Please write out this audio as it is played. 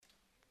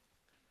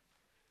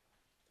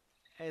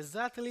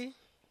Exactly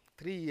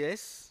 3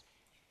 years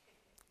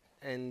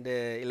and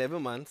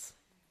 11 months,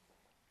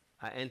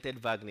 I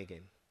entered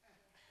Wageningen.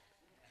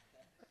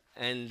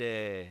 And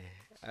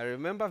I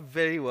remember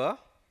very well,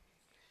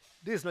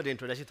 this is not the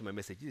introduction to my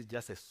message, this is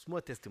just a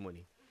small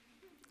testimony.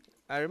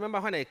 I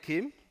remember when I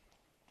came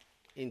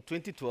in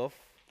 2012,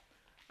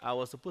 I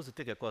was supposed to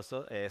take a course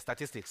of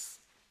statistics.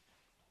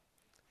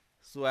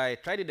 So I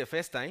tried it the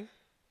first time,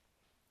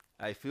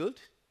 I failed.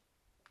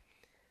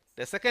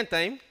 The second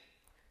time,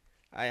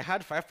 I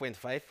had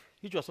 5.5,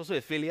 which was also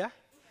a failure.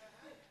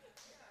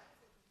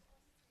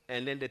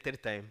 And then the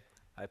third time,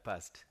 I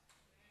passed.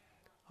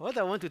 What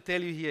I want to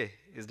tell you here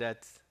is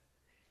that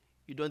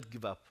you don't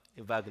give up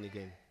in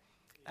Wageningen.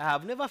 I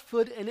have never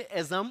failed any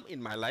exam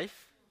in my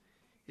life.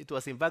 It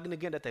was in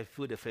Wageningen that I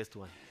failed the first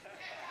one.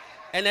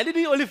 And I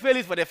didn't only fail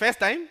it for the first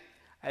time,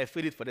 I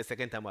failed it for the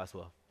second time as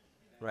well.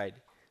 Right?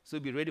 So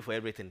be ready for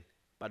everything,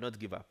 but not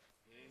give up.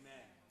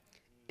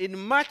 Amen. In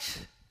March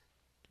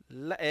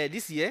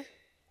this year,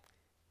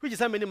 which is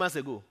how many months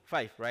ago?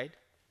 5, right?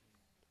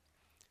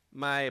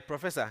 My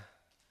professor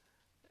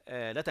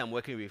that I'm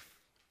working with,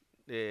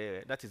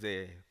 that is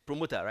a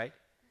promoter, right?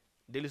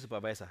 Daily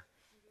supervisor.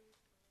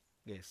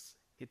 Yes.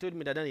 He told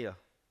me that, Daniel,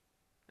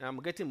 I'm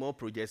getting more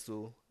projects,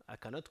 so I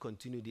cannot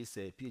continue this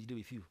PhD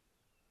with you.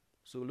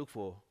 So look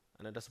for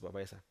another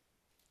supervisor.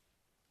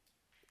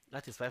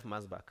 That is 5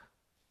 months back.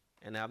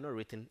 And I have not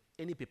written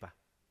any paper.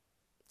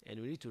 And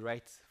we need to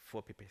write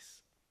 4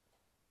 papers.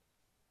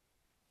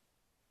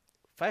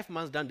 5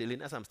 months down the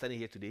lane, as I'm standing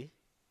here today,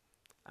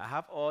 I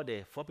have all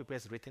the 4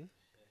 papers written,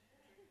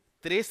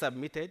 3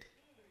 submitted,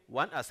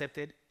 1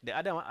 accepted, the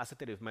other 1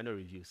 accepted with minor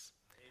reviews.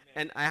 Amen.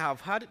 And I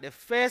have had the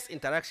first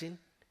interaction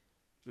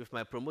with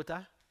my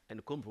promoter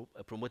and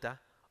promoter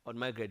on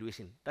my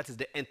graduation. That is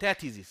the entire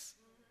thesis.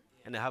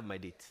 And I have my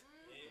date.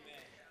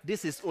 Amen.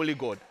 This is only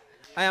God.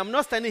 I am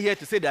not standing here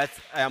to say that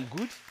I am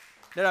good.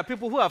 There are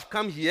people who have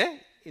come here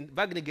in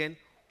Wageningen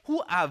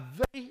who are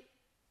very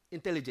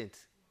intelligent.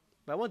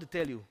 But I want to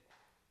tell you,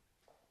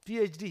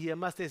 PhD here,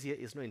 master's here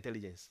is not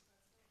intelligence.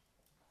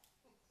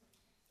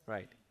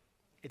 Right?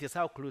 It is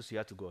how close you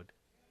are to God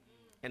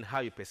and how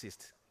you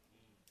persist.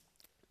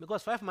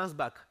 Because 5 months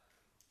back,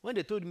 when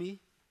they told me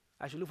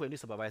I should look for a new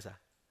supervisor,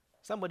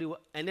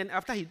 and then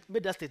after he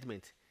made that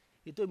statement,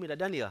 he told me that,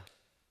 Daniel,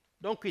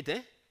 don't quit,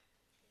 eh?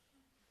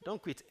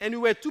 Don't quit. And we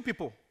were 2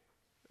 people.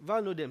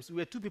 Val knows them. We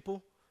were 2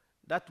 people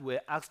that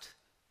were asked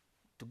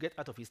to get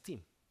out of his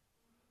team.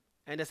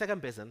 And the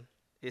second person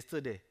is still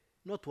there.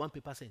 Not 1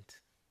 paper sent.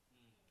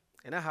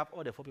 And I have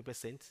all the 4 papers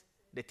sent.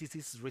 The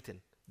thesis is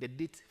written. The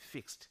date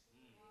fixed.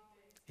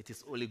 It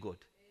is only God.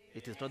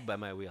 It is not by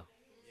my will.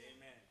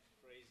 Amen.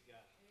 Praise God.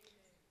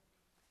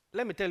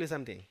 Let me tell you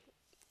something.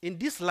 In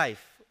this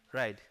life,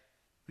 right,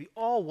 we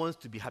all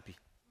want to be happy.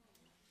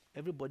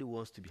 Everybody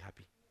wants to be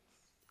happy.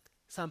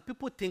 Some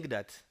people think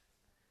that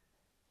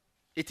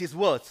it is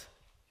wealth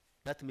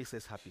that makes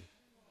us happy.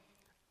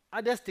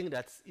 Others think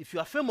that if you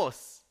are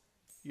famous,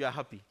 you are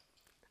happy.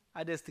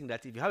 Others think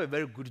that if you have a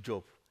very good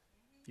job,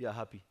 you are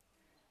happy.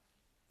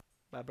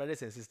 My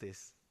brothers and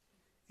sisters,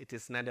 it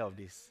is neither of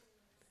this.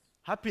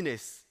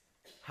 Happiness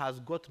has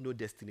got no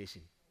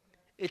destination.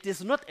 It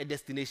is not a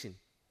destination.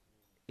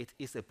 It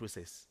is a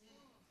process.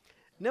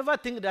 Never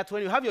think that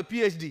when you have your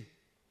PhD,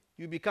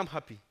 you become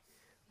happy.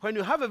 When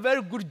you have a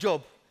very good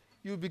job,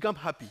 you become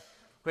happy.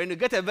 When you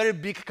get a very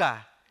big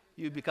car,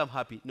 you become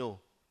happy. No.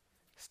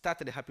 Start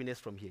the happiness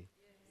from here.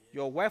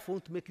 Your wife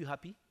won't make you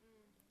happy.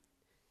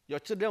 Your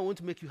children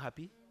won't make you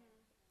happy.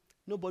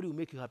 Nobody will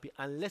make you happy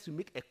unless you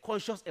make a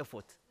conscious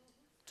effort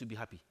to be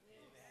happy.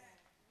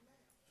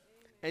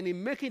 And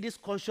in making this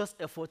conscious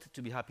effort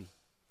to be happy,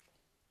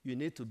 you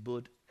need to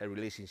build a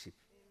relationship.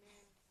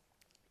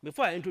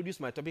 Before I introduce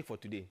my topic for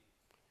today,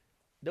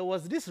 there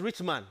was this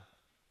rich man,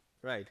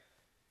 right?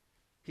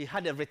 He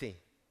had everything.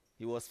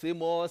 He was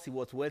famous, he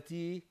was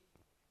wealthy,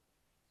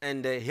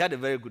 and he had a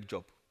very good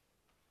job.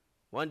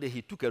 One day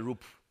he took a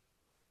rope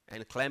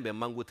and climbed a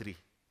mango tree,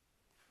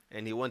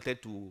 and he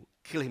wanted to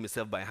kill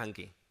himself by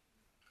hanging.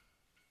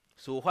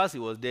 So whilst he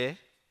was there,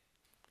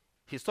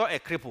 he saw a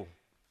cripple,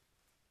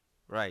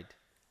 right,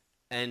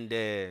 and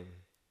a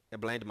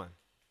blind man.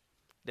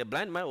 The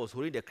blind man was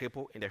holding the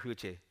cripple in the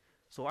wheelchair.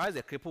 So as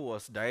the cripple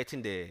was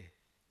directing the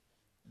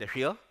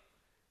wheel,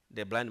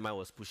 the blind man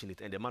was pushing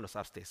it, and the man was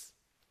upstairs.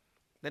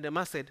 Then the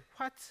man said,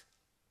 "What?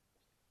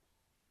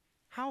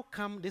 How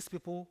come these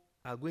people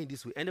are going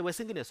this way?" And they were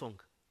singing a song,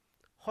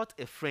 "What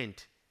a friend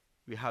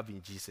we have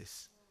in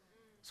Jesus."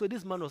 So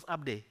this man was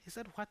up there. He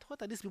said,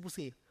 What are these people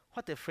saying?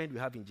 What a friend we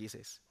have in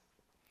Jesus.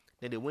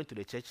 Then they went to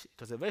the church. It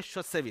was a very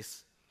short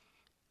service.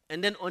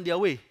 And then on their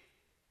way,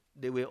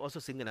 they were also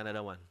singing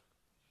another one.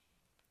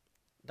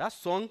 That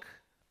song,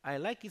 I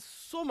like it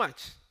so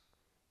much.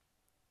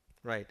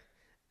 Right.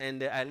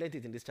 And I learned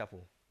it in this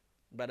chapel.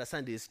 Brother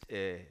Sunday's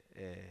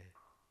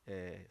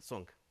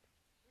song.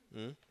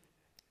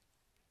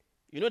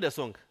 You know the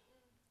song?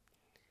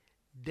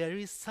 There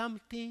is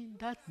something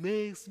that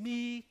makes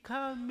me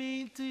come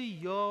into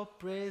your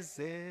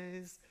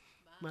presence,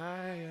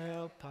 my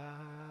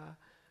helper.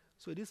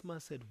 So this man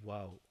said,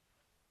 wow,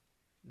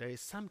 there is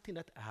something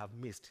that I have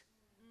missed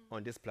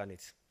on this planet.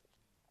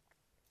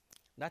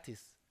 That is,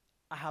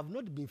 I have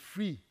not been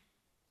free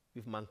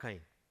with mankind,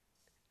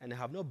 and I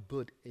have not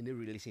built any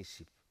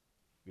relationship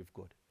with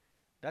God.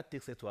 That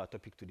takes us to our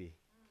topic today.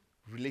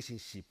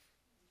 Relationships.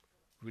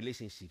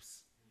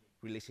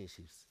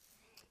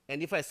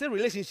 And if I say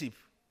relationship,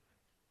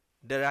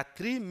 there are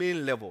three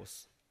main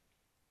levels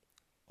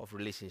of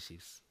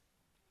relationships.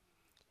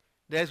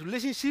 There is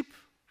relationship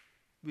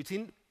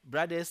between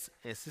brothers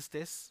and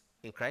sisters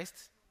in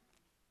Christ.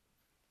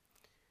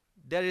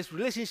 There is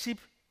relationship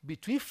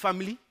between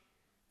family,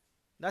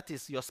 that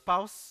is your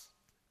spouse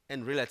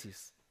and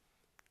relatives.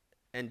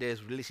 And there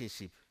is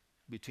relationship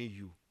between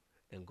you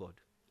and God.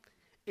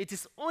 It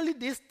is only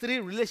these three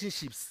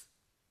relationships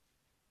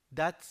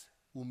that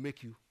will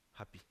make you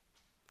happy.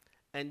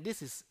 And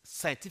this is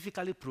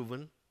scientifically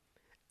proven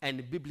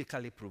and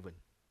biblically proven.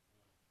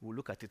 We'll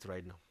look at it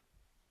right now.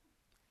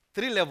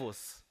 3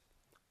 levels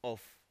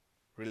of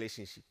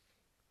relationship.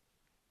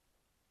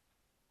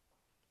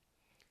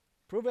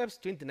 Proverbs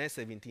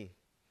 29:17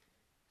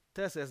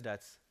 tells us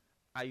that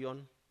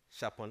iron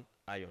sharpens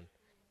iron.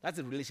 That's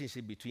the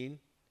relationship between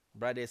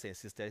brothers and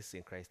sisters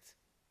in Christ.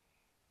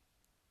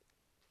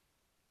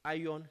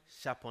 Iron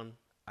sharpens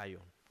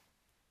iron.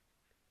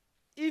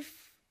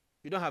 If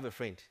you don't have a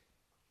friend,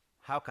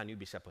 how can you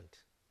be sharpened?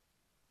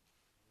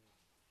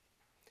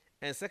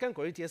 And 2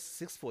 Corinthians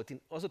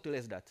 6:14 also tells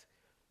us that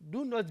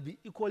do not be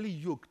equally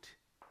yoked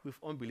with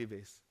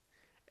unbelievers.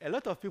 A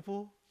lot of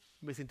people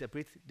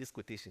misinterpret this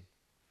quotation.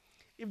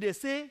 If they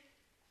say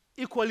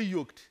equally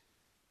yoked,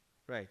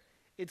 right,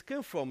 it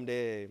came from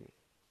the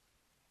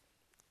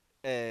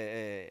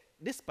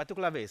this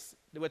particular verse.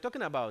 They were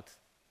talking about,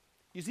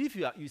 you see, if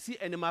you see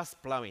animals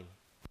plowing,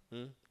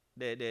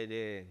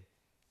 the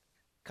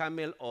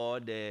camel or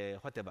the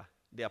whatever,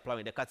 they are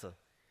plowing, the cattle.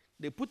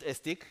 They put a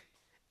stick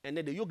and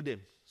then they yoke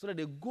them so that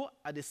they go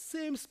at the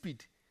same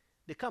speed.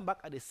 They come back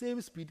at the same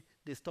speed,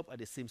 they stop at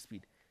the same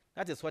speed.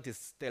 That is what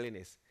it's telling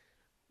us.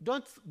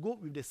 Don't go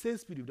with the same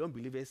speed with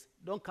unbelievers.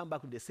 Don't come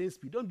back with the same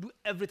speed. Don't do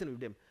everything with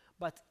them.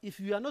 But if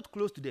you are not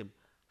close to them,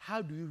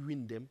 how do you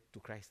win them to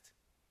Christ?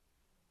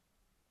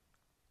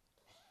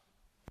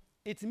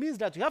 It means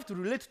that you have to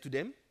relate to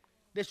them.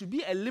 There should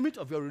be a limit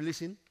of your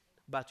relation,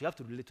 but you have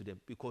to relate to them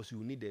because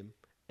you need them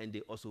and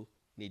they also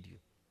need you.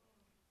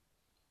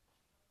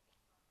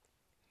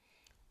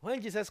 When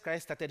Jesus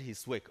Christ started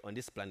his work on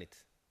this planet,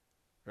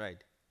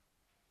 right,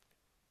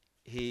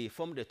 he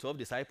formed the 12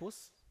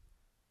 disciples,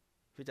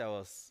 which I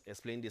was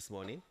explaining this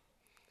morning.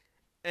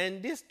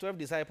 And these 12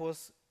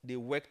 disciples, they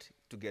worked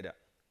together.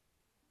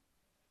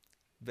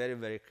 Very,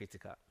 very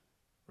critical,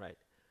 right?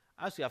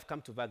 As you have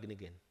come to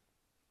Wageningen,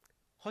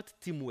 what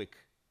teamwork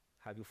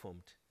have you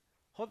formed?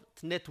 What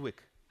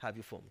network have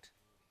you formed?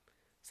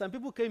 Some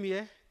people came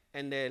here,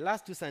 and the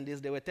last 2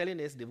 Sundays, they were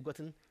telling us they've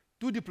gotten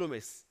 2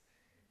 diplomas.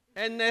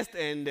 Ernest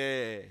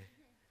and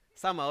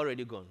some are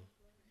already gone.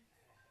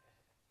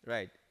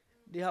 Right.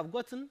 They have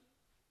gotten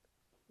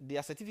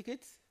their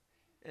certificates,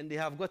 and they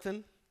have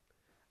gotten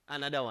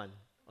another one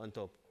on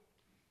top.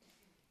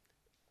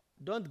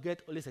 Don't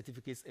get only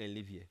certificates and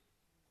leave here.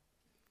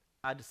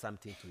 Add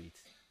something to it.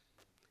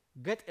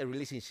 Get a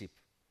relationship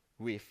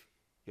with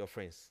your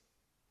friends.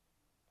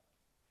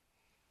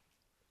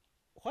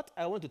 What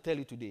I want to tell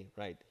you today,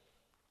 right,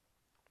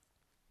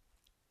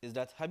 is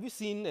that, have you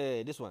seen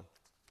this one?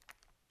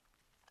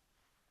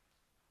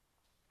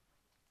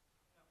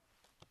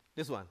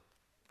 This one.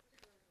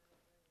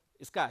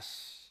 It's cash.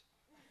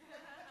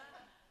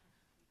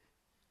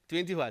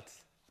 20 what?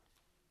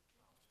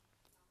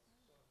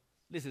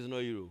 This is no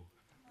euro.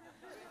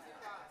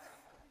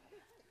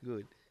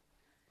 Good.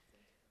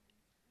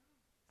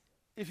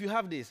 If you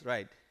have this,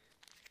 right,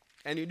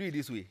 and you do it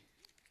this way,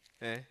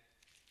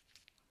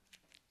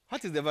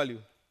 what is the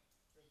value?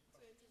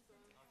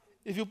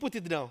 If you put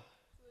it down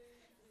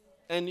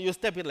and you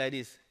step it like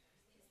this,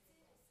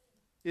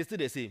 it's still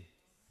the same.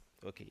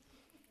 Okay.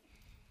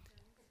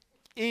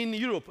 In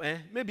Europe,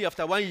 maybe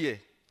after 1 year,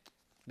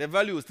 the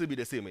value will still be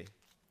the same.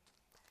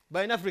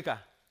 But in Africa,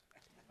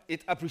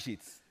 it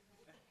appreciates.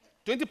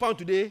 20 pounds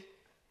today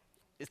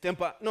is 10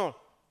 pounds. No.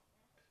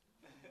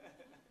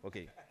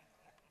 Okay.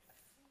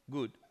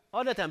 Good.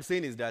 All that I'm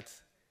saying is that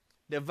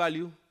the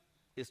value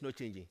is not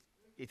changing.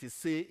 It's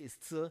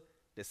still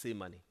the same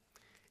money.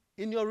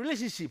 In your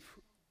relationship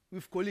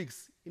with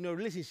colleagues, in your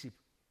relationship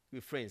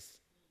with friends,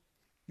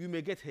 you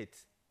may get hurt,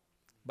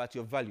 but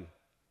your value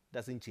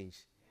doesn't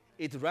change.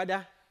 It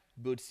rather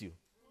builds you.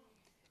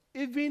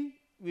 Even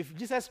with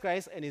Jesus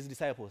Christ and his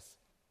disciples,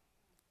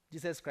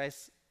 Jesus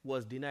Christ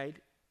was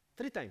denied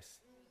 3 times.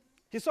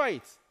 He saw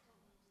it.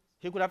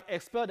 He could have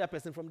expelled that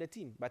person from the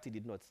team, but he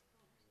did not.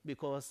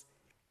 Because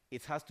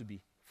it has to be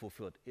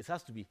fulfilled. It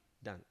has to be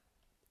done.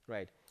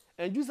 Right?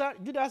 And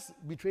Judas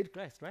betrayed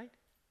Christ, right?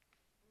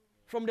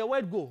 From the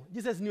word go,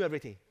 Jesus knew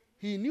everything.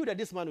 He knew that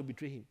this man would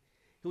betray him.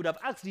 He would have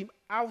asked him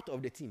out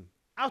of the team,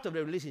 out of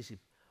the relationship.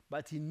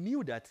 But he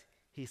knew that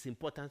his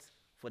importance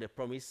for the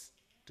promise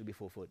to be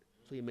fulfilled.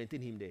 So he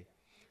maintained him there.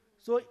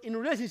 So in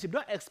relationship,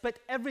 don't expect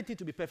everything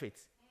to be perfect.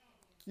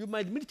 You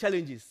might meet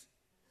challenges,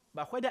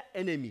 but whether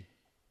enemy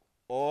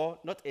or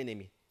not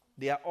enemy,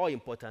 they are all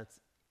important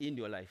in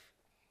your life.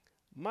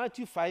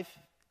 Matthew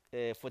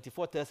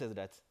 5:44 tells us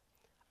that,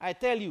 I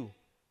tell you,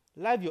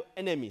 love your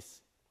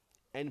enemies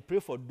and pray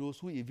for those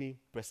who even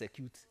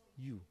persecute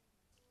you.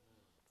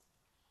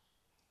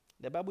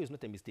 The Bible is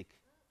not a mistake.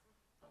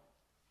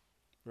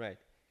 Right.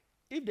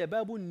 If the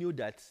Bible knew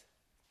that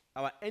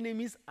our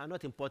enemies are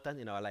not important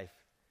in our life,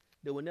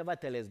 they will never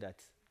tell us that.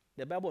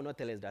 The Bible will not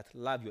tell us that,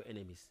 love your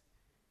enemies.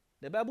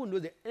 The Bible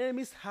knows the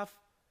enemies have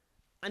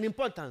an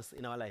importance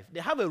in our life.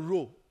 They have a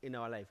role in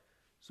our life.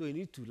 So you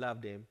need to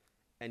love them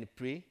and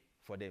pray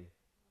for them.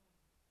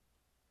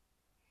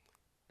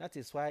 That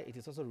is why it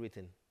is also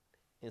written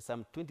in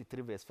Psalm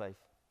 23 verse 5,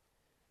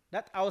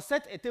 that I will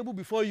set a table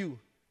before you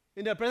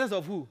in the presence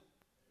of who?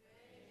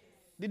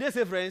 Friends. Did they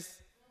say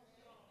friends?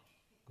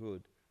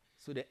 Good.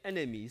 So the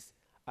enemies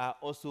are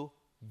also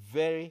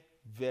very,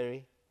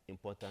 very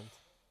important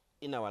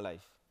in our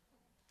life.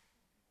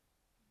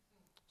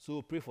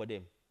 So pray for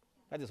them.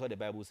 That is what the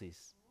Bible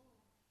says.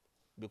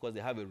 Because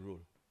they have a role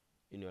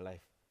in your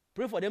life.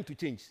 Pray for them to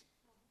change.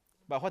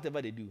 But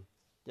whatever they do,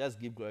 just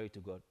give glory to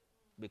God.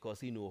 Because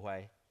He knows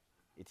why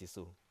it is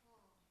so.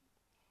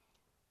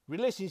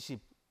 Relationship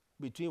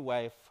between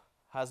wife,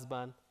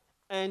 husband,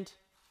 and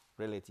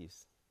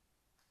relatives.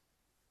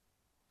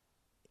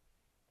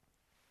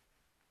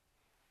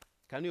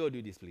 Can you all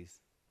do this, please?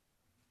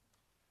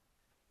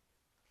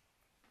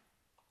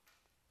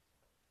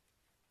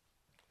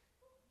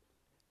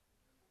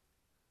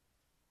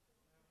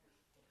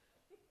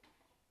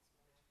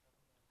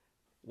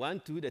 One,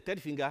 two, the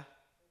third finger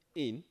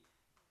in.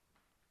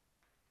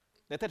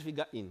 The third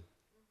finger in.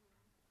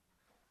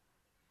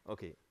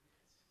 Okay,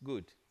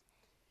 good.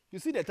 You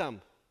see the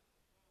thumb?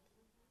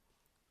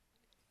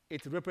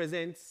 It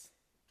represents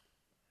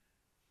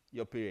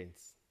your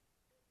parents.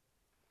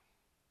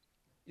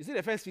 You see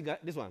the first finger,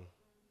 this one?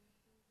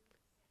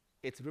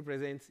 It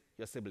represents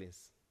your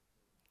siblings.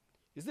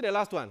 You see the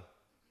last one?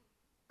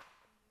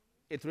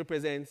 It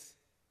represents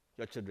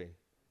your children.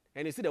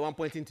 And you see the one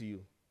pointing to you?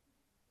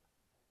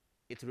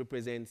 It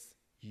represents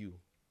you.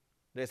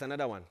 There's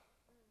another one.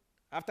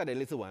 After the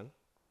little one,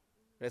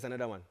 there's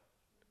another one.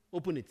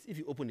 Open it. If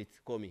you open it,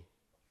 call me.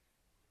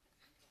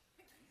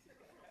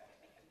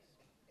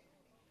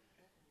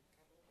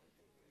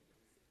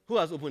 Who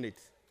has opened it?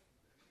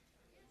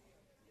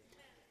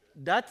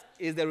 That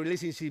is the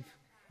relationship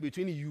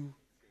between you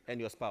and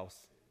your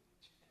spouse.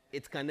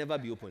 It can never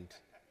be opened.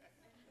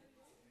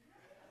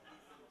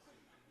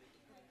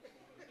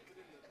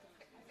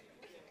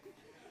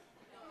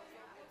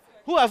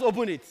 Who has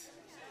opened it?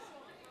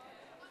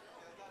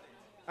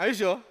 Are you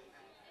sure?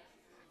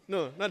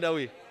 No, not that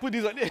way. Put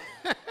this on there.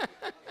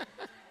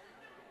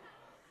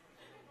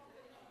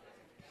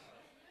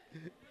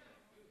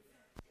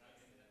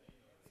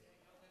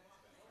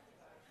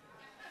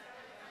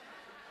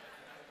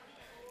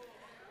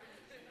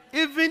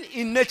 Even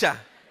in nature,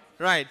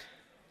 right,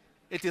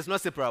 it is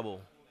not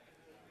separable.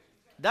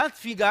 That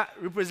figure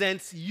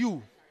represents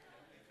you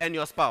and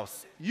your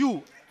spouse,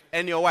 you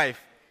and your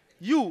wife,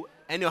 you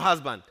and your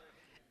husband.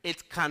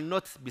 It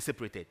cannot be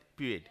separated,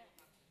 period.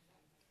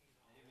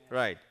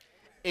 Right.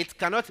 It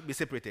cannot be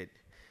separated.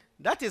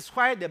 That is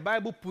why the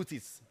Bible puts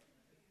it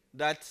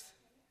that,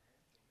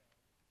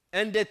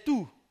 and the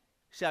two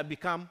shall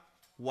become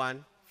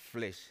one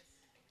flesh.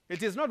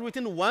 It is not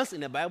written once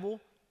in the Bible,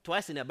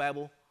 twice in the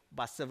Bible,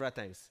 but several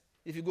times.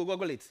 If you go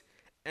Google it,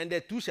 and the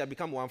two shall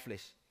become one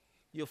flesh.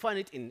 You'll find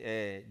it in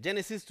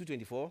Genesis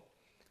 2:24,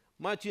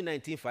 Matthew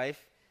 19:5,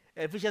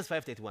 Ephesians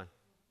 5:31,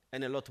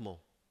 and a lot more.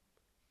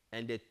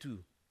 And the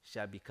two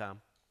shall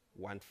become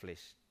one flesh.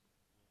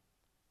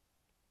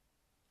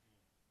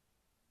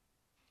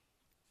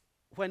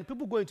 When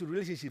people go into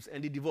relationships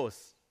and they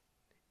divorce,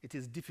 it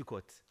is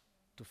difficult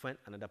to find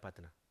another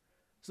partner.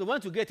 So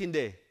once you get in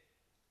there,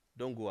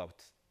 don't go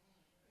out.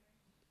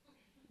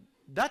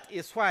 That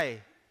is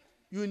why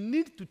you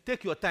need to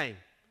take your time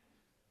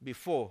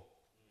before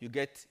you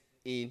get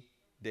in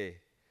there.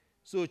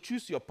 So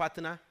choose your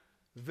partner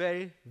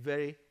very,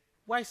 very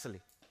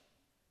wisely.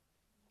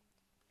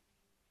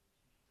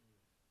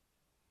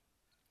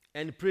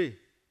 And pray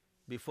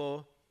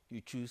before you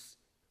choose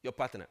your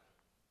partner.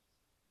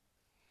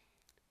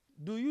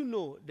 Do you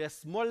know the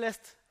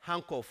smallest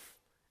handcuff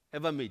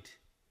ever made?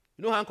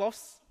 You know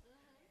handcuffs?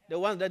 The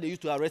ones that they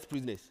used to arrest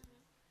prisoners.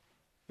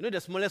 You know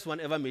the smallest one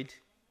ever made?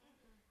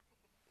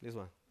 This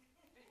one.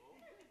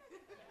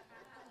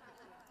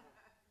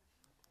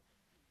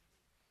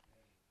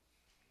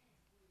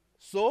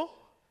 So,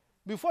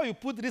 before you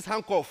put this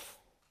handcuff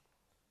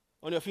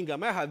on your finger,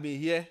 might have been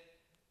here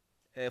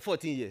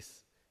 14 years.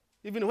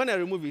 Even when I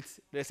remove it,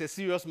 there's a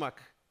serious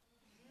mark.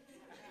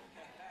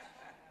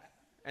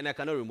 And I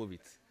cannot remove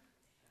it.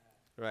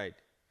 Right.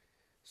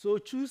 So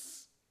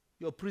choose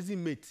your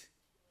prison mate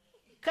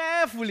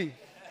carefully.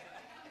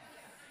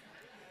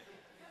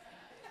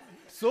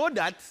 So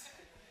that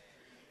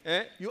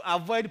you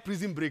avoid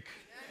prison break.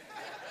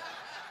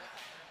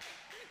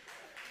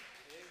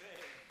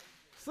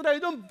 So that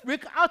you don't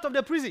break out of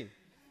the prison.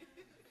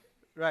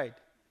 Right.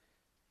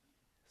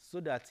 So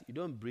that you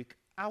don't break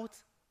out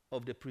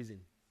of the prison.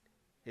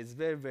 It's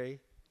very, very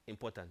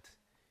important.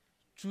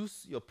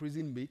 Choose your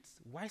prison mates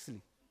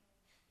wisely.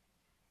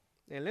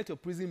 And let your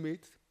prison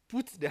mate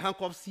put the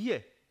handcuffs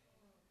here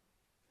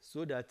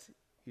so that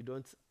you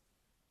don't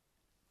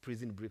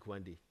prison break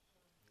one day.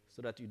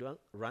 So that you don't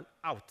run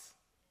out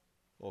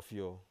of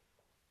your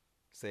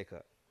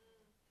circle.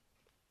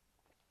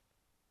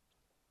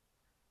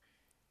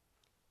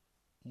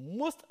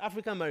 Most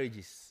African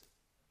marriages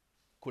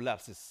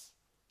collapses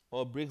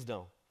or breaks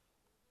down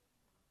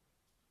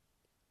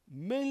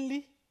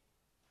mainly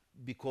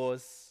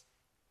because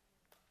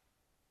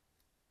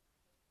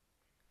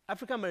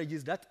African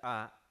marriages that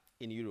are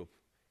in Europe,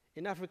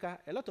 in Africa,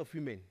 a lot of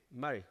women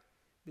marry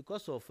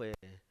because of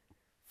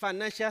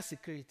financial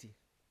security,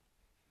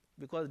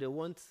 because they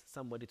want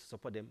somebody to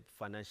support them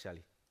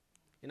financially.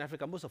 In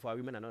Africa, most of our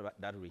women are not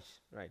that rich,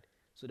 right?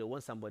 So they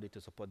want somebody to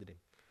support them.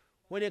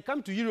 When they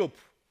come to Europe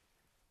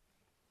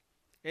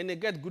and they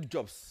get good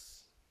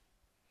jobs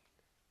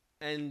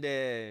and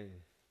they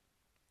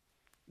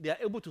are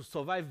able to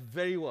survive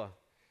very well,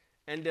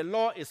 and the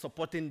law is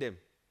supporting them.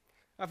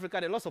 Africa,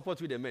 the law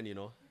supports with the men, you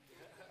know.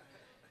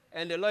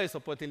 And the law is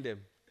supporting them.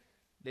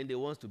 Then they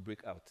want to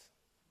break out.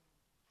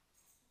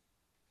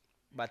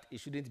 But it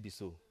shouldn't be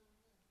so.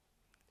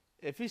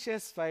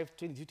 Ephesians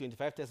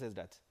 5:22-25 tells us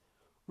that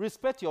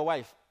respect your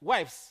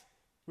wives,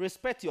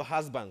 respect your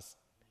husbands,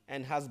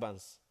 and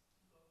husbands,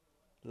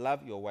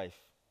 love your wife.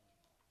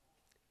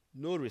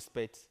 No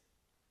respect,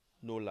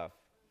 no love.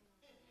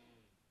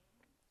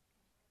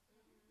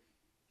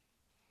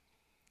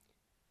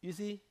 You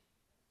see,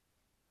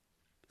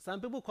 some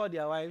people call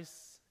their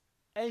wives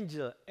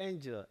angel,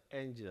 angel,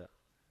 angel,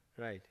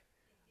 right?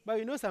 But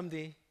you know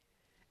something?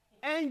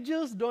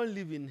 Angels don't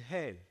live in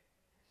hell.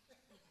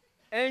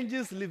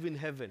 Angels live in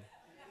heaven.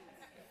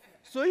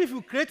 So if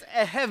you create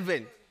a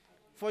heaven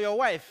for your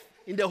wife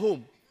in the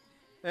home,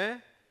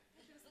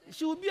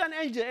 she will be an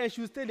angel and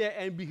she will stay there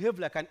and behave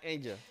like an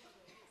angel.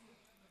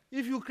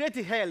 If you create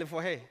a hell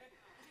for her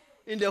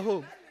in the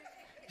home,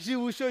 she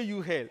will show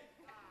you hell.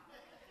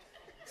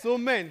 So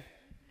men,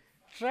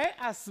 try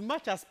as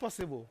much as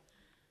possible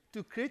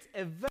to create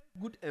a very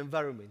good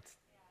environment,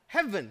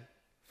 heaven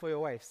for your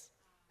wives,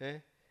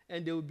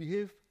 and they will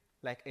behave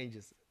like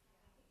angels,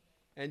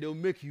 and they will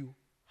make you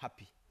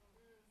happy.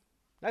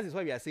 That is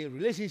why we are saying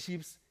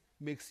relationships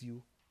makes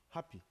you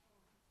happy.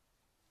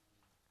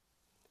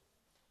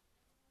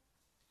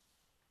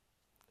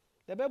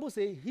 The Bible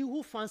says, he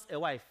who finds a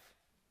wife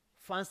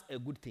finds a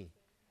good thing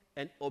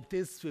and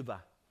obtains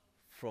favor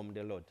from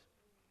the Lord.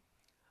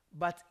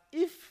 But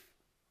if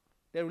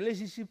the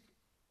relationship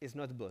is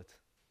not built,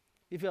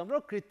 if you have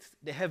not created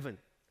the heaven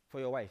for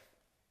your wife,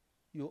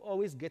 you will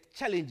always get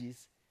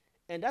challenges,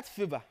 and that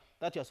favor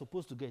that you are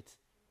supposed to get,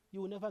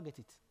 you will never get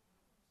it.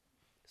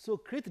 So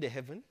create the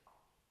heaven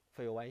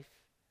for your wife.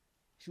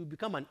 She will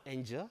become an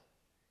angel.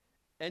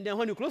 And then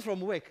when you close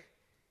from work,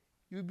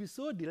 you will be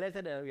so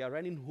delighted that you are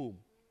running home.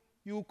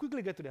 You will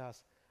quickly get to the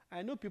house.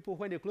 I know people,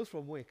 when they close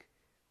from work,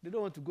 they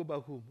don't want to go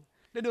back home.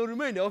 Then they will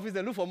remain in the office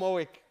and look for more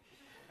work.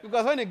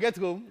 Because when they get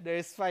home, there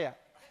is fire.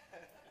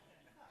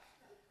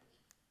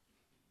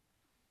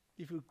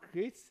 If you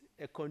create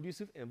a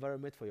conducive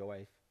environment for your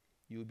wife,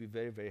 you will be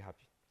very, very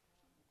happy.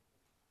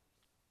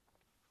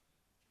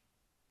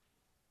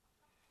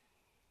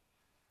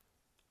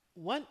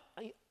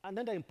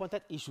 Another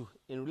important issue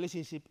in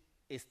relationship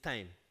is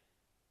time,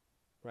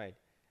 right?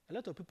 A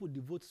lot of people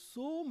devote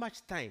so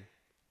much time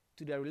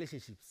to their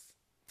relationships,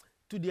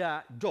 to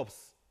their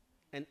jobs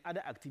and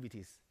other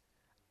activities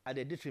at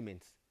the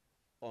detriment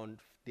on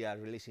their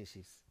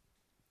relationships.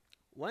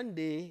 One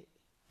day,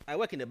 I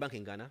work in a bank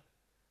in Ghana.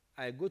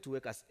 I go to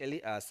work as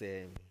early as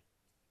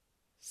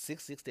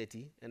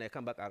 6:30, and I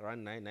come back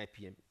around 9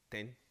 p.m.,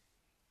 10.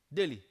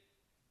 Daily.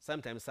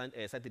 Sometimes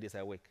Saturdays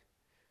I work.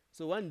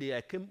 So one day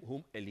I came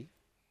home early,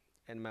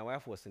 and my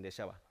wife was in the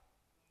shower.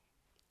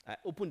 I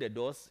opened the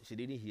doors, she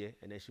didn't hear,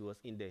 and then she was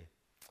in there.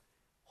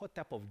 What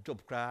type of job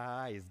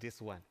is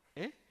this one?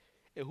 A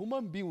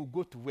human being will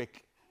go to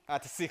work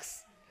at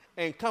 6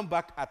 and come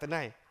back at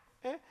 9.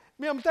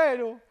 Me, I'm tired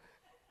though.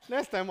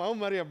 Next time I will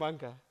marry a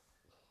banker.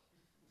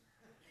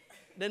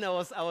 Then I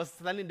was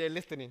standing there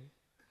listening.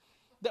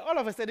 Then all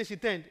of a sudden she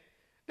turned.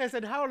 They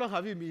said, how long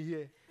have you been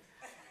here?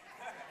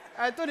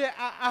 I told her,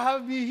 I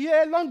have been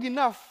here long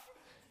enough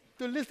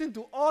to listen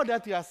to all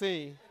that you are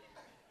saying.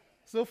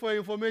 So for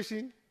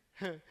information,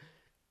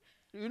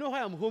 you know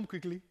why I'm home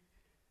quickly?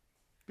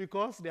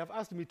 Because they have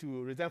asked me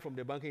to resign from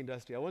the banking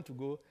industry. I want to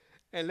go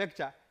and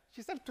lecture.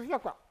 She said,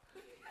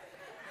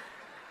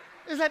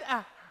 he said,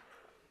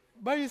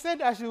 but you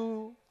said I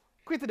should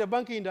quit the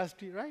banking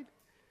industry, right?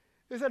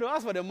 He said,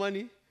 ask for the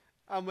money.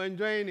 I'm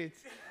enjoying it.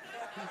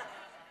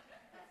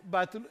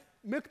 But to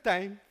make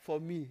time for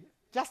me,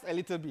 just a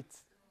little bit.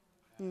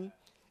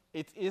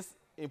 It is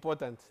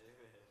important.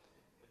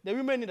 The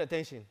women need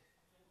attention.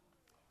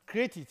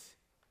 Create it.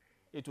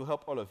 It will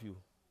help all of you.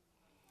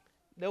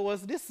 There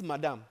was this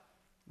madam,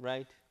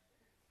 right?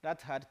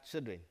 that had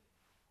children.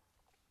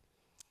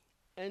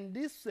 And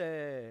this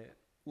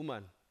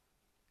woman,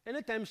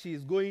 anytime she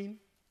is going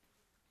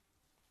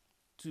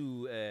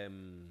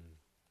to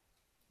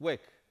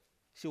work,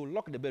 she will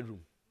lock the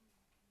bedroom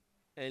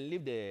and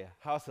leave the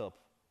house help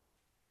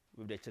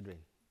with the children.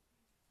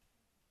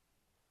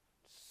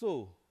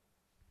 So,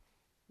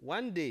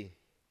 one day,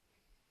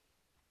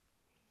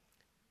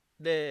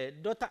 the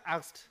daughter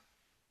asked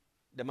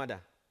the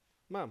mother,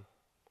 "Ma'am,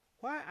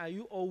 why are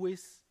you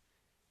always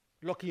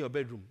locking your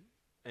bedroom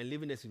and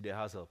leaving us with the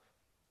house help?"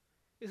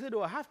 He said,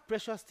 "Oh, I have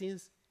precious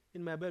things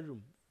in my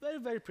bedroom, very,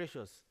 very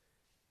precious.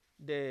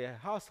 The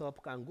house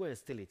help can go and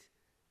steal it."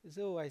 He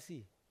said, "Oh, I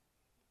see.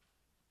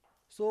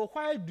 So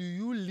why do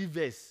you leave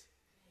us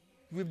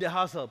with the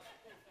house help?"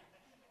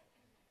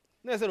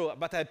 No, I said, "Oh,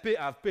 but I've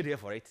paid her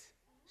for it.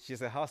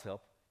 She's a house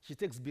help. She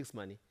takes big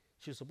money.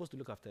 She's supposed to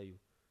look after you."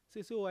 So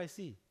he said, "Oh, I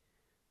see.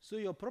 So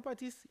your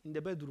properties in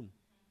the bedroom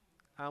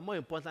are more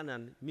important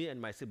than me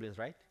and my siblings,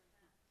 right?"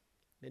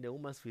 Then the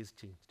woman's face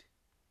changed.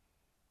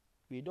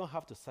 We don't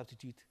have to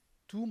substitute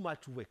too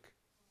much work,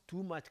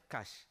 too much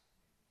cash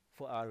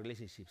for our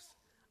relationships.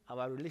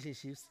 Our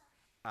relationships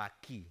are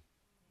key.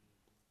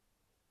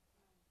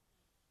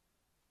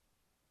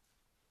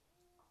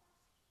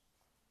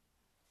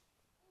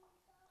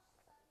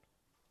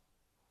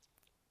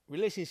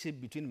 Relationship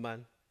between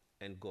man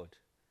and God.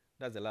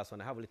 That's the last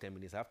one. I have only 10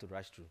 minutes. I have to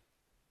rush through.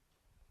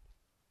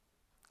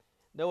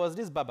 There was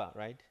this barber,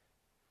 right?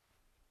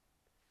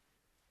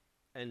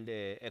 And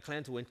a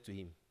client went to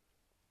him.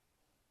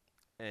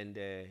 And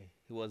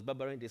he was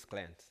barbering this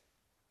client.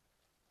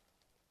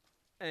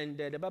 And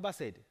the barber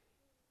said,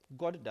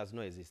 "God does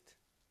not exist."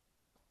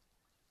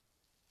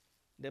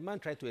 The man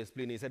tried to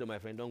explain. He said, "Oh, my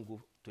friend, don't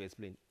go to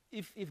explain.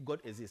 If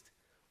God exists,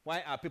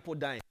 why are people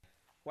dying?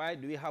 Why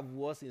do we have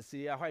wars in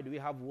Syria? Why do we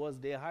have wars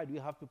there? Why do we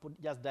have people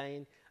just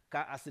dying,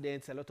 car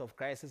accidents, a lot of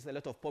crisis, a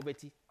lot of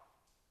poverty?"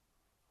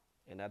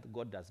 And that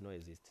God does not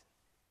exist.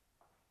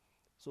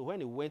 So when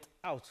he went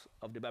out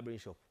of the barbering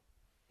shop,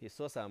 he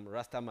saw some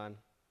Rasta man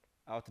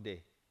out there.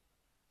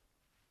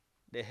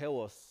 The hair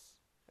was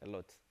a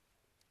lot.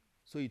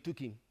 So he took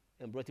him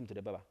and brought him to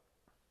the barber.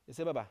 He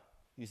said, "Baba,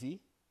 you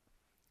see,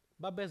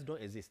 barbers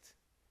don't exist."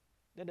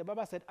 Then the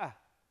barber said,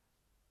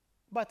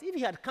 "But if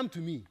he had come to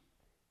me,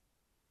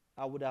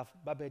 I would have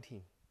barbered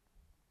him."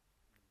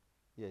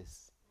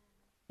 Yes.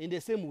 In the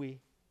same way,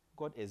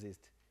 God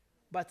exists.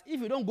 But if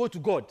you don't go to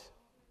God,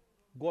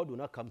 God will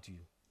not come to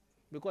you.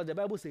 Because the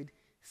Bible said,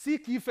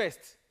 "Seek ye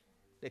first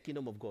the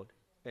kingdom of God,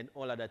 and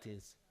all other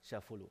things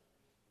shall follow."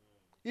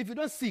 If you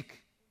don't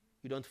seek,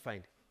 you don't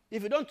find.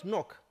 If you don't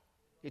knock,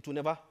 it will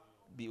never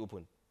be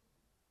open.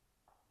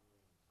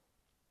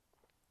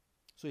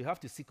 So you have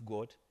to seek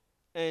God,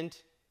 and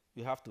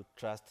you have to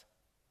trust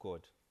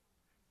God.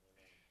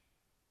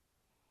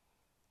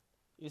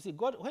 You see,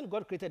 God, when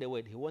God created the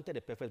world, he wanted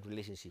a perfect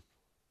relationship,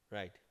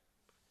 right?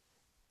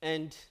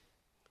 And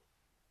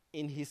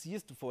in his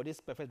use for this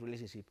perfect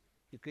relationship,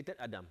 he created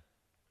Adam,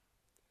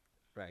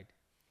 right?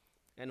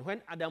 And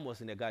when Adam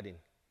was in the garden,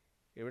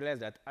 he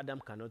realized that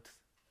Adam cannot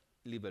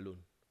live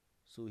alone.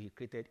 So he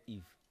created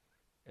Eve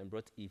and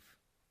brought Eve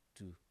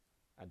to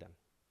Adam.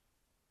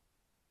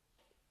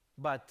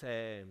 But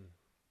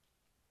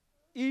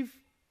Eve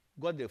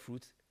got the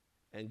fruit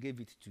and gave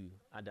it to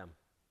Adam,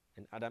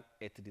 and Adam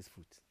ate this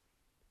fruit.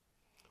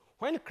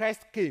 When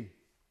Christ came,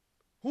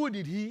 who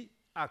did he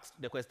ask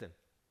the question?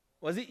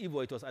 Was it Eve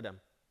or it was Adam?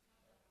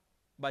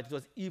 But it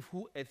was Eve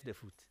who ate the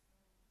fruit.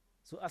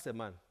 So as a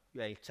man,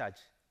 you are in charge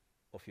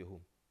of your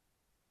home.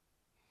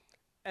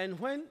 And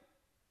when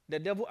the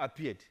devil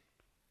appeared,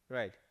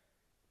 right,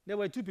 there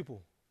were two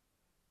people,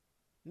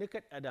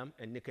 naked Adam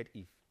and naked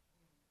Eve.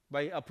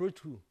 But he approached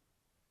who?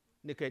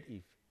 Naked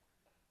Eve.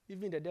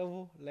 Even the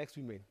devil likes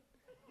women.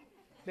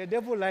 The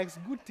devil likes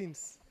good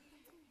things.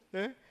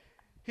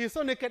 He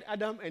saw naked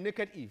Adam and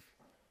naked Eve.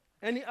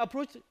 And he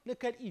approached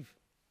naked Eve.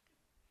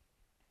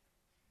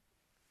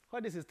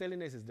 What this is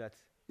telling us is that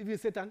even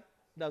Satan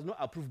does not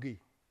approve gay.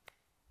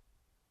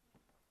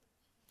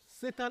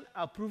 Satan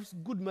approves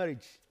good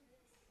marriage.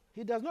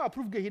 He does not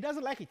approve gay. He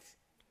doesn't like it.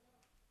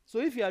 So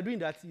if you are doing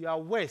that, you are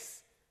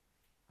worse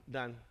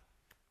than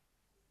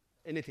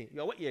anything.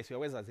 You are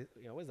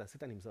worse than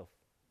Satan himself.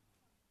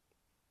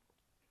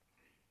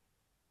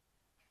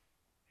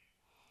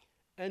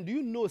 And do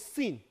you know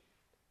sin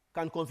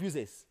can confuse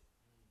us?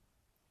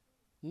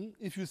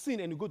 If you sin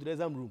and you go to the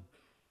exam room,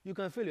 you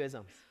can fail your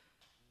exams.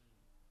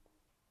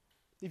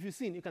 If you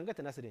sin, you can get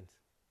an accident.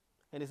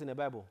 And it's in the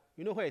Bible.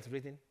 You know where it's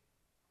written?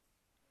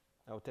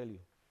 I will tell you.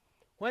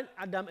 When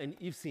Adam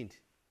and Eve sinned,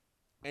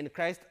 and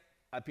Christ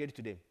appeared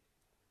to them,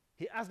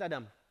 he asked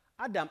Adam,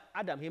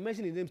 Adam, he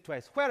mentioned his name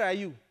twice. Where are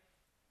you?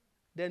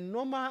 The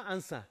normal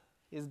answer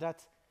is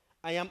that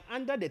I am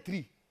under the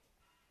tree.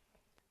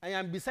 I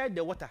am beside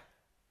the water.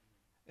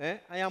 I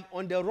am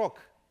on the rock.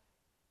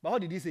 But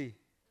what did he say?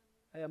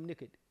 I am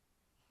naked.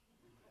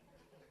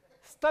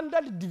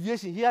 Standard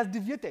deviation. He has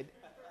deviated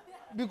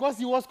because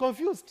he was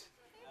confused.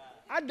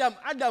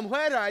 Adam,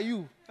 where are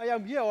you? I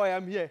am here or I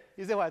am here.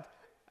 He said what?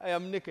 I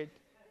am naked.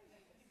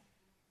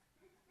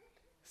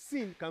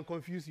 sin can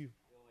confuse you.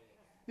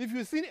 If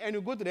you sin and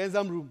you go to the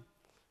exam room,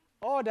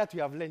 all that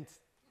you have learned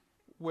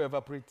will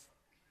evaporate.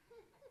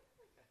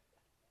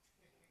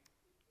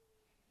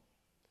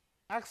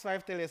 Acts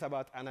 5 tells us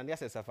about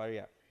Ananias and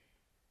Sapphira.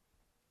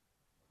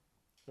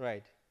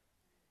 Right.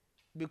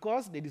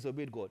 Because they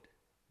disobeyed God,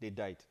 they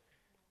died.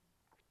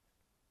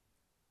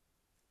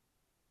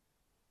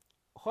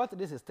 What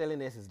this is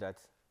telling us is that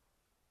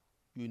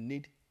you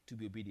need to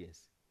be obedient.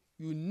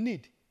 You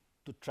need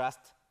to trust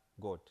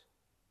God.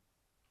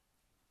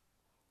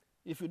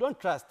 If you don't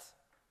trust,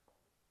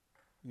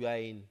 you are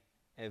in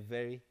a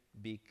very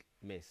big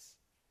mess.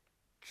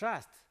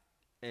 Trust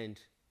and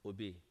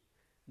obey.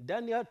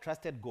 Daniel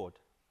trusted God,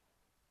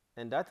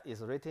 and that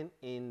is written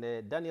in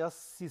Daniel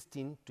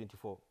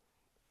 16:24.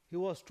 He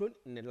was thrown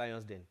in the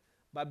lion's den,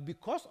 but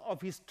because of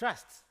his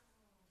trust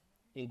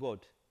in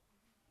God,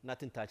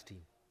 nothing touched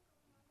him.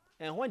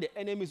 And when the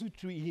enemies who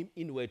threw him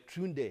in were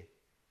thrown there,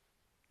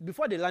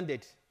 before they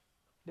landed,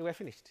 they were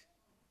finished.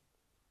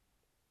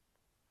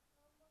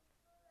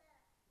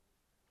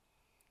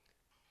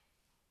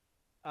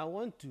 I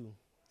want to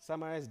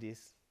summarize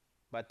this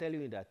by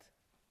telling you that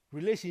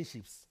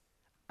relationships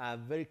are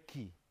very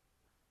key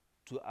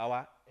to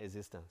our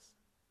existence.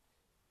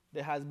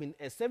 There has been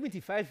a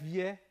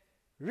 75-year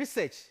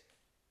research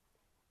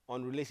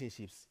on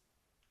relationships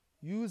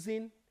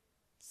using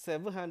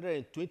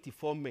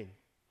 724 men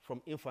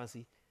from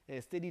infancy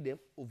and studied them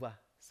over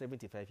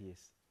 75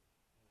 years.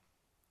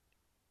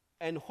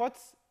 And what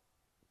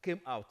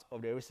came out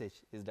of the research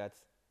is that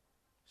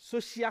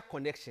social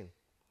connection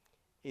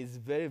is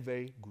very,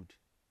 very good.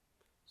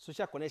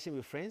 Social connection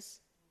with friends,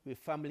 with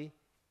family,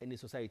 and in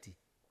society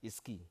is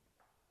key.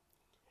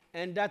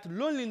 And that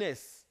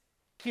loneliness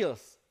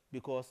kills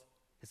because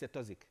it's a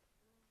toxic.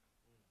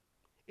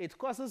 It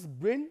causes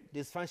brain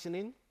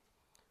dysfunctioning,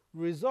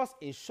 results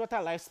in shorter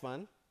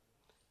lifespan,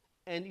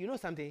 and you know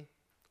something?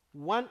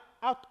 1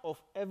 out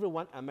of every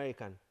 1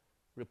 American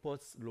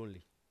reports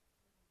lonely.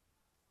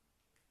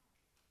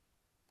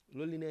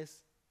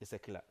 Loneliness is a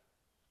killer.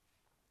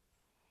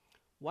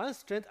 One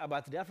strength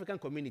about the African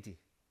community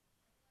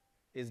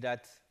is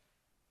that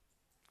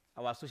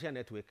our social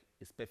network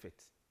is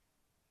perfect.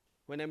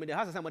 When I'm in the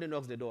house and somebody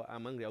knocks the door,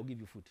 I'm hungry, I'll give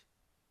you food.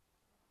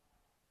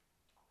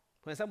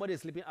 When somebody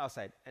is sleeping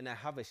outside and I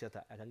have a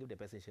shelter, I can give the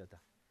person shelter.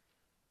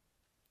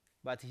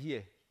 But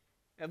here,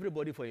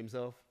 everybody for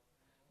himself,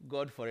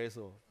 God for us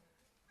all.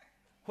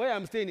 Where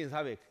I'm staying is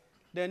Havoc.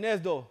 The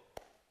next door,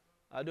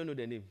 I don't know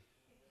the name.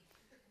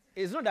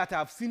 It's not that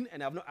I've seen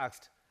and I've not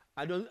asked.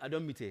 I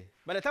don't meet her.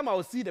 By the time I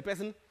will see the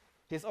person,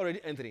 he's already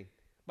entering.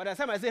 By the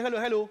time I say hello,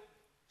 hello,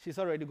 she's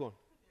already gone.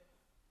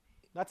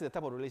 That's the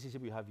type of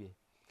relationship we have here.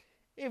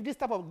 If this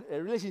type of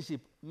relationship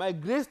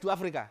migrates to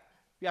Africa,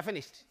 we are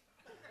finished.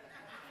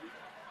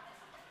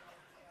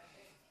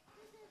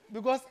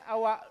 Because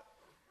our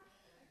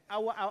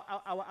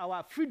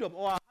freedom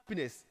or our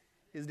happiness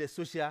is the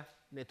social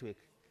network.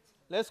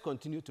 Let's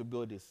continue to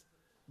build this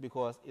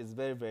because it's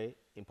very, very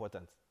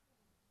important.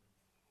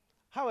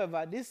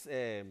 However, this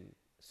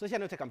social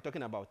network I'm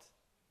talking about,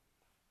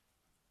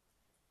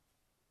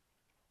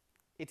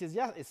 it is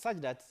just such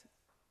that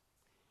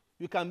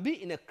you can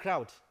be in a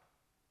crowd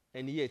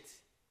and yet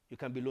you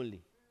can be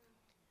lonely.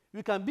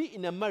 You can be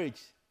in a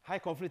marriage, high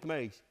conflict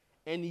marriage,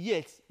 and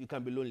yet you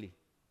can be lonely.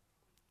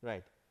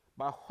 Right?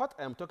 But what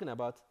I'm talking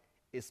about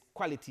is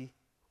quality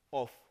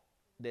of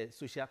the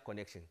social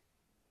connection.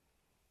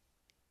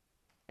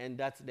 And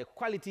that the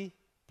quality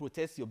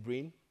protects your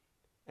brain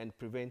and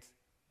prevents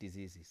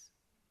diseases.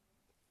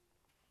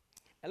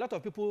 A lot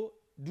of people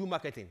do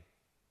marketing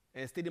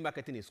and study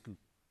marketing in school.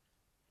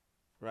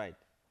 Right?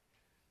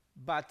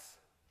 But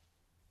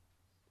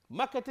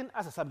marketing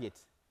as a subject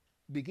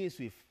begins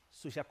with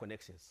social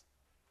connections.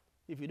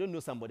 If you don't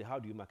know somebody, how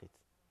do you market?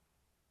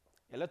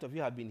 A lot of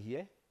you have been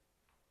here.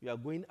 You are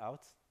going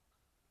out.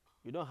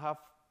 You don't have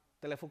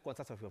telephone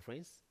contacts of your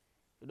friends.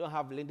 You don't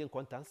have LinkedIn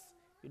contacts.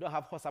 You don't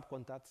have WhatsApp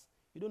contacts.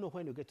 You don't know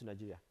when you get to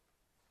Nigeria.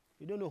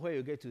 You don't know where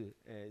you get to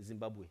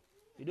Zimbabwe.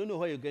 You don't know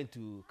where you get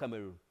to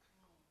Cameroon.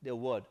 The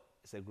world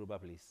is a global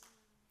place.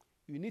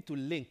 You need to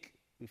link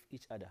with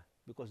each other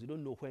because you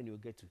don't know when you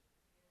get to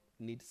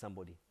need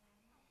somebody.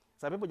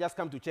 Some people just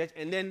come to church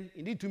and then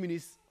in 2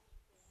 minutes,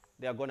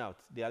 they are gone out.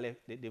 They are left.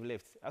 They've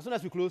left. As soon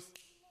as we close,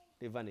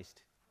 they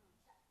vanished.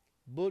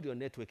 Build your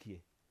network here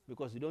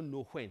because you don't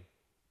know when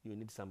you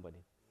need somebody.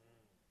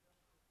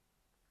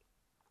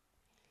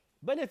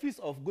 Benefits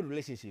of good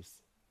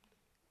relationships.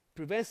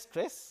 Prevent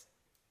stress.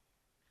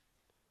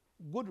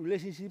 Good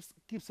relationships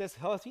keeps us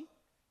healthy.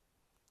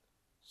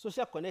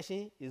 Social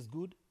connection is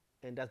good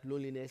and that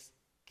loneliness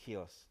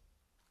kills.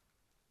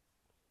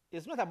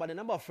 It's not about the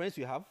number of friends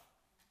you have,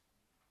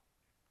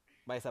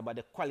 but it's about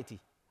the quality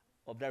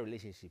of that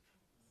relationship.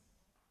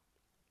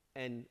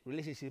 And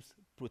relationships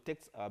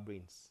protect our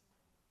brains.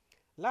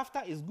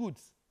 Laughter is good.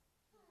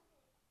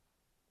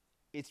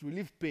 It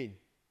relieves pain.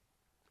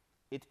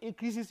 It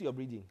increases your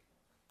breathing.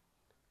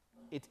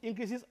 It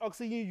increases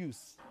oxygen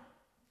use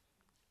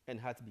and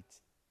heartbeat.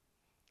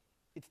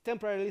 It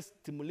temporarily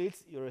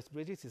stimulates your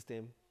respiratory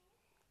system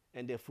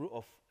and the flow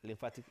of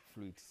lymphatic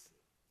fluids.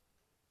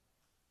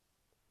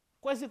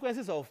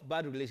 Consequences of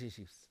bad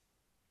relationships.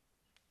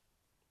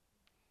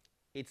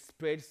 It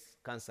spreads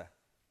cancer.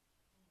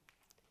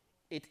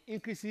 It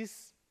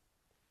increases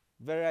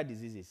viral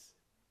diseases.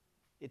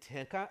 It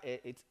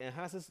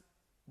enhances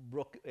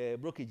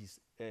blockage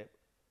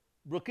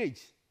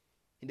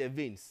in the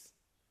veins,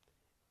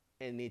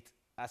 and it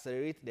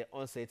accelerates the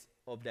onset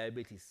of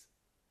diabetes.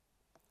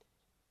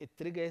 It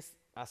triggers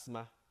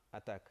asthma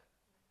attack,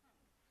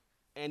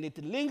 and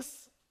it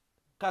links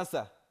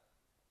cancer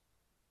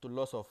to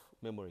loss of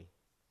memory,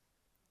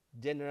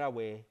 general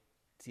wear,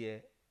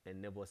 tear,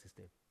 and nervous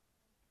system.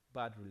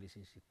 Bad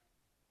relationship.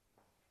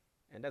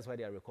 And that's why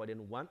they are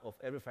recording 1 of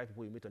every 5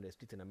 people you meet on the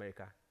street in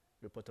America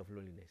report of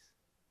loneliness.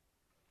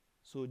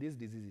 So these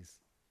diseases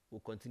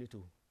will continue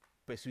to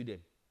pursue them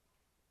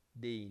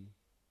day in,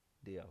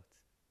 day out.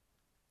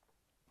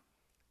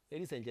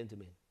 Ladies and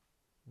gentlemen,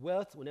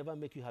 wealth will never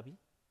make you happy.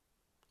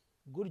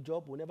 Good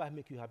job will never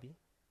make you happy.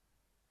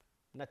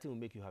 Nothing will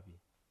make you happy.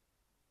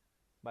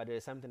 But there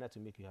is something that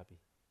will make you happy.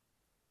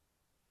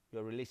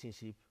 Your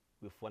relationship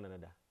with one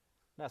another.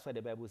 That's why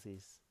the Bible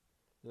says,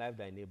 love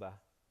thy neighbor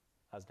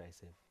as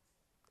thyself.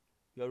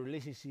 Your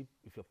relationship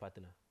with your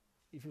partner.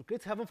 If you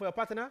create heaven for your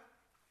partner,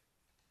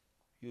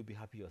 you'll be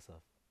happy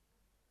yourself.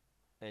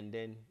 And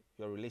then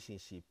your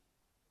relationship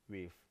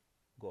with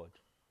God.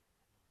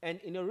 And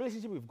in your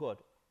relationship with God,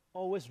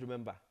 always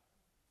remember,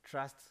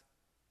 trust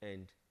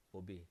and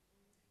obey.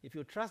 If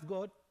you trust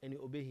God and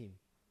you obey Him,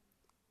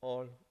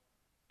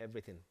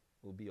 everything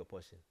will be your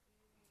portion.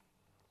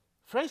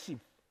 Friendship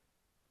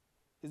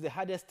is the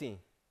hardest thing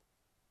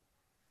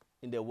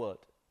in the world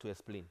to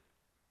explain.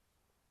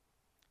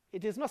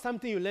 It is not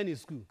something you learn in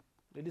school,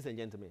 ladies and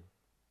gentlemen.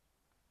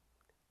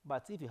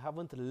 But if you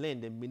haven't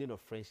learned the meaning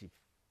of friendship,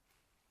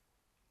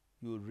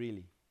 you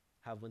really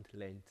haven't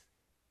learned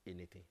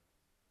anything.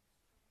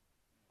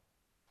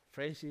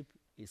 Friendship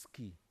is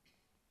key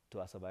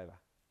to our survival.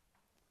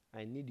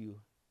 I need you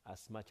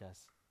as much as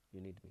you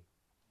need me.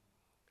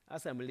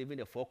 As I'm leaving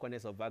the 4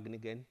 corners of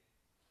Wageningen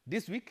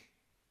this week,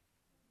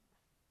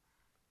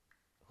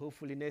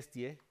 hopefully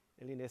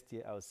early next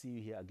year, I'll see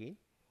you here again.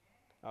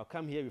 I'll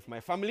come here with my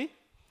family,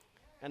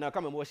 and I'll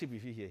come and worship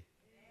with you here.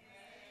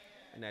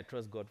 And I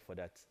trust God for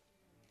that.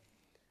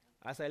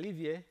 As I live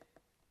here,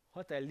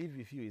 what I leave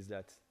with you is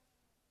that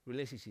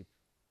relationship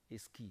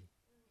is key.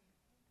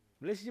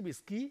 Relationship is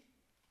key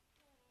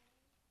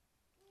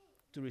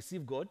to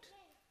receive God.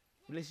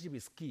 Relationship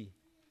is key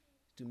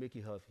to make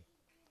you healthy.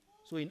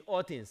 So in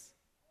all things,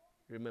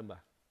 remember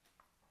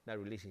that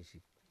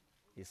relationship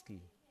is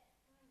key.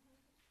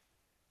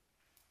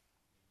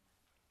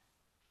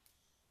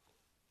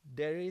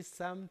 There is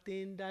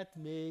something that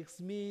makes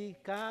me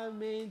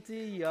come into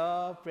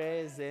your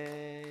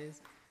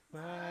presence,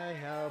 my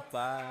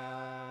helper.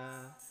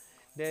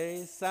 There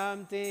is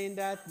something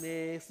that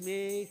makes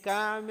me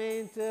come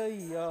into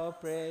your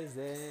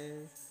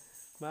presence,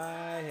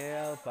 my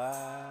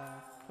helper,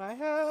 my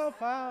helper.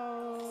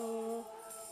 Oh.